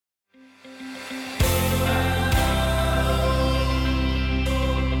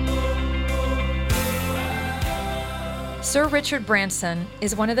Sir Richard Branson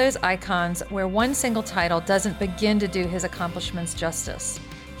is one of those icons where one single title doesn't begin to do his accomplishments justice.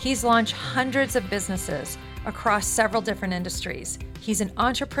 He's launched hundreds of businesses across several different industries. He's an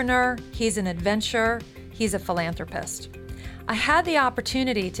entrepreneur, he's an adventurer, he's a philanthropist. I had the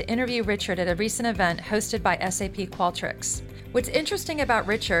opportunity to interview Richard at a recent event hosted by SAP Qualtrics. What's interesting about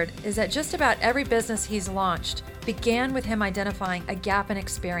Richard is that just about every business he's launched began with him identifying a gap in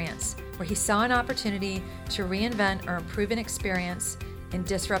experience, where he saw an opportunity to reinvent or improve an experience and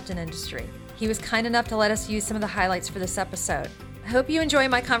disrupt an industry. He was kind enough to let us use some of the highlights for this episode. I hope you enjoy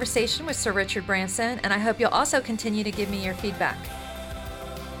my conversation with Sir Richard Branson, and I hope you'll also continue to give me your feedback.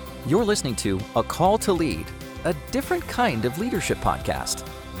 You're listening to A Call to Lead, a different kind of leadership podcast,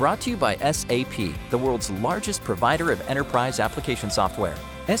 brought to you by SAP, the world's largest provider of enterprise application software.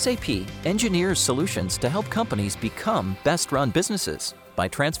 SAP engineers solutions to help companies become best-run businesses by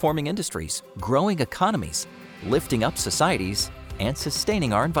transforming industries, growing economies, lifting up societies, and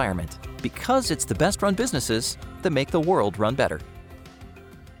sustaining our environment. Because it's the best-run businesses that make the world run better.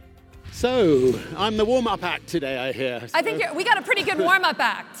 So, I'm the warm-up act today, I hear. I think we got a pretty good warm-up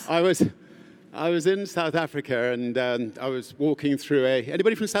act. I was in South Africa, and I was walking through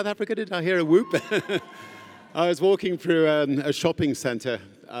anybody from South Africa? Did I hear a whoop? I was walking through a shopping center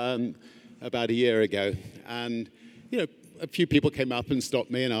about a year ago, and a few people came up and stopped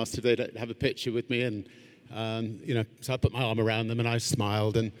me and asked if they'd have a picture with me, and so I put my arm around them and I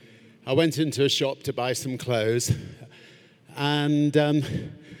smiled, and I went into a shop to buy some clothes, and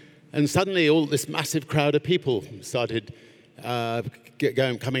suddenly all this massive crowd of people started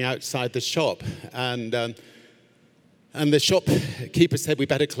coming outside the shop, and the shopkeeper said we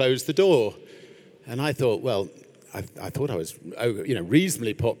better close the door, and I thought, well, I thought I was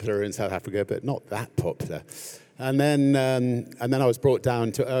reasonably popular in South Africa, but not that popular. And then I was brought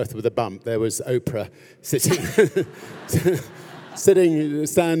down to earth with a bump. There was Oprah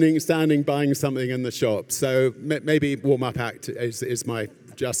standing, buying something in the shop. So maybe warm-up act is my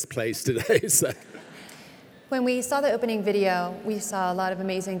just place today. So. When we saw the opening video, we saw a lot of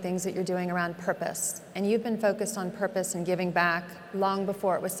amazing things that you're doing around purpose. And you've been focused on purpose and giving back long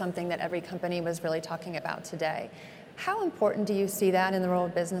before it was something that every company was really talking about today. How important do you see that in the role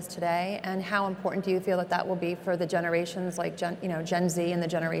of business today, and how important do you feel that will be for the generations like Gen Z and the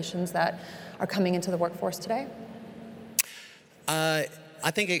generations that are coming into the workforce today? I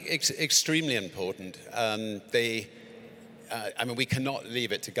think it's extremely important. We cannot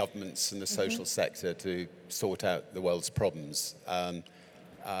leave it to governments and the social sector to sort out the world's problems.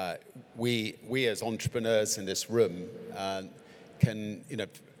 We as entrepreneurs in this room can,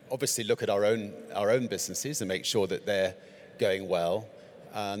 obviously look at our own businesses and make sure that they're going well.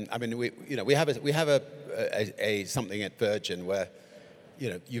 We have a something at Virgin where,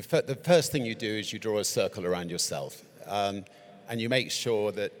 the first thing you do is you draw a circle around yourself, and you make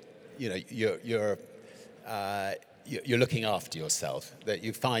sure that you're looking after yourself, that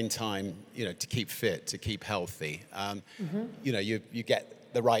you find time, to keep fit, to keep healthy. You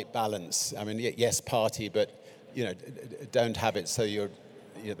get the right balance. Yes, party, but don't have it so you're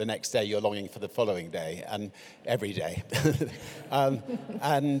the next day you're longing for the following day and every day. So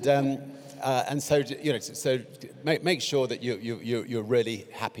make sure that you're really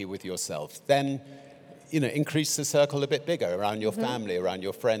happy with yourself. Then, increase the circle a bit bigger around your family, around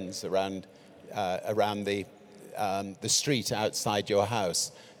your friends, around the street outside your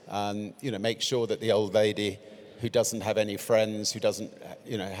house. Make sure that the old lady who doesn't have any friends, who doesn't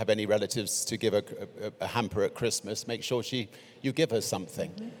have any relatives to give a hamper at Christmas, make sure you give her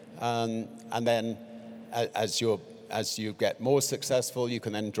something. And then as you get more successful, you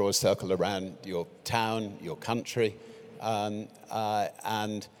can then draw a circle around your town, your country,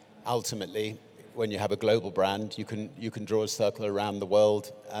 and ultimately, when you have a global brand, you can draw a circle around the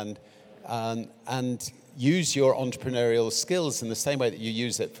world and use your entrepreneurial skills in the same way that you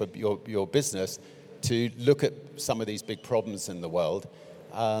use it for your business to look at some of these big problems in the world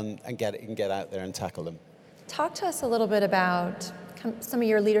and get out there and tackle them. Talk to us a little bit about some of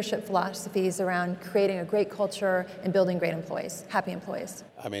your leadership philosophies around creating a great culture and building great employees, happy employees.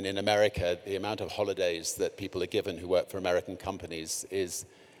 In America, the amount of holidays that people are given who work for American companies is,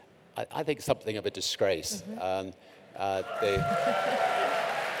 I think, something of a disgrace. How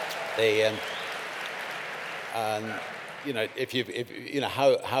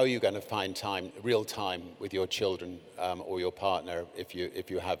are you going to find real time with your children or your partner if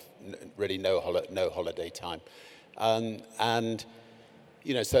you have really no holiday time?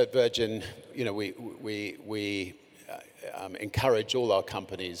 So at Virgin, we encourage all our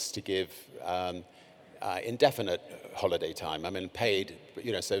companies to give indefinite holiday time. Paid.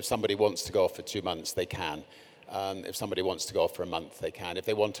 So if somebody wants to go off for 2 months, they can. If somebody wants to go off for a month, they can. If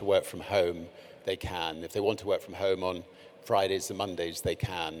they want to work from home, they can. If they want to work from home on Fridays and Mondays, they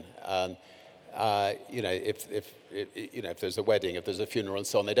can. If there's a wedding, if there's a funeral and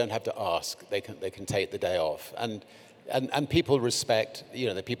so on, they don't have to ask. They can take the day off. And people respect,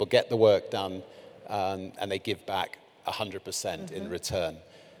 the people get the work done, and they give back 100% in return.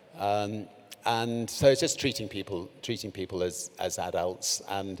 And so it's just treating people as adults,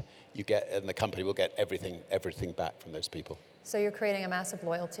 and the company will get everything back from those people. So you're creating a massive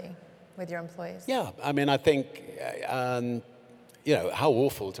loyalty with your employees. Yeah, I mean, I think, how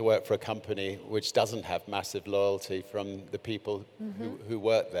awful to work for a company which doesn't have massive loyalty from the people who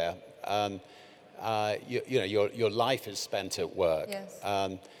work there. Your life is spent at work. Yes.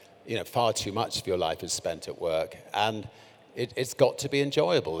 Far too much of your life is spent at work, and it's got to be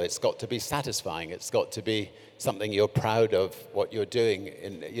enjoyable. It's got to be satisfying. It's got to be something you're proud of what you're doing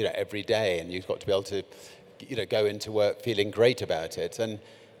every day, and you've got to be able to go into work feeling great about it. And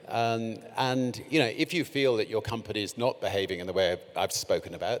if you feel that your company is not behaving in the way I've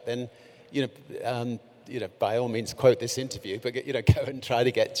spoken about, then by all means quote this interview, but go and try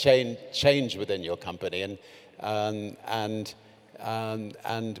to get change within your company, and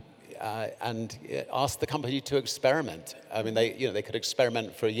ask the company to experiment. I mean, they could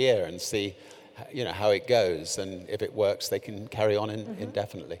experiment for a year and see, how it goes, and if it works, they can carry on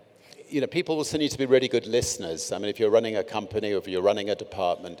indefinitely. People also need to be really good listeners. I mean, if you're running a company or if you're running a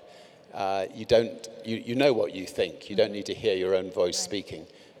department, you know what you think. You don't need to hear your own voice speaking.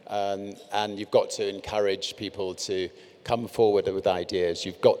 And you've got to encourage people to come forward with ideas.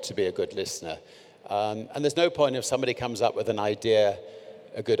 You've got to be a good listener. And there's no point if somebody comes up with a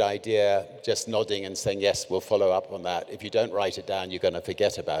good idea, just nodding and saying, yes, we'll follow up on that. If you don't write it down, you're going to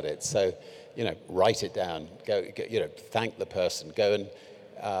forget about it. So, write it down. Go, thank the person. Go and,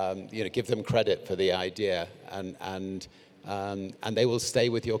 give them credit for the idea, and they will stay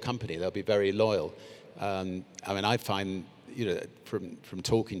with your company. They'll be very loyal. I find, from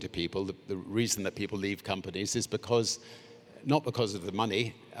talking to people, the reason that people leave companies is not because of the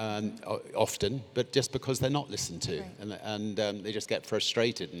money, often, but just because they're not listened to. Right. And they just get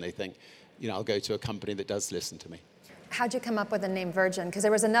frustrated, and they think, I'll go to a company that does listen to me. How'd you come up with the name Virgin? Because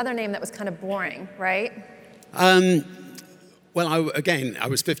there was another name that was kind of boring, right? Well, I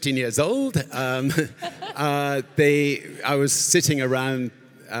was 15 years old. I was sitting around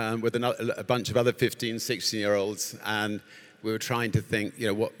with a bunch of other 15, 16-year-olds, and we were trying to think,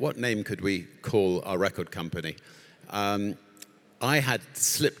 what name could we call our record company? I had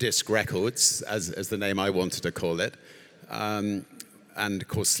Slip Disc Records as the name I wanted to call it. And, of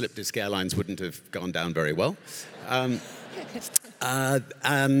course, Slip Disc Airlines wouldn't have gone down very well. And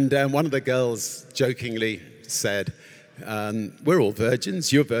one of the girls jokingly said, we're all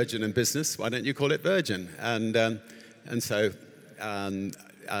virgins. You're virgin in business. Why don't you call it Virgin? So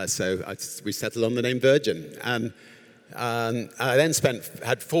we settled on the name Virgin. And I then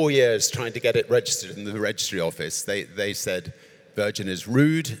had 4 years trying to get it registered in the registry office. They said Virgin is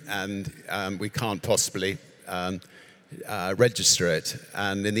rude, and we can't possibly register it.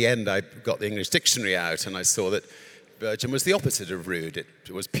 And in the end, I got the English dictionary out, and I saw that Virgin was the opposite of rude. It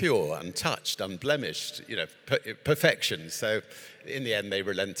was pure, untouched, unblemished, perfection. So in the end, they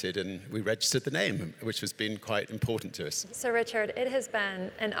relented, and we registered the name, which has been quite important to us. So Richard, it has been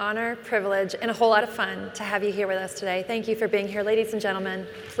an honor, privilege, and a whole lot of fun to have you here with us today. Thank you for being here. Ladies and gentlemen,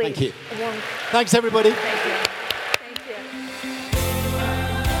 please. Thank you. Thanks, everybody. Thank you.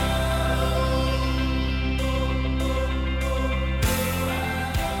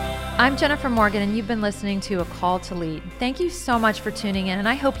 I'm Jennifer Morgan, and you've been listening to A Call to Lead. Thank you so much for tuning in, and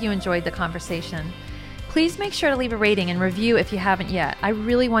I hope you enjoyed the conversation. Please make sure to leave a rating and review if you haven't yet. I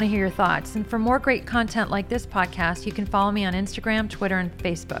really want to hear your thoughts. And for more great content like this podcast, you can follow me on Instagram, Twitter, and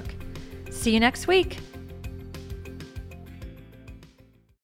Facebook. See you next week.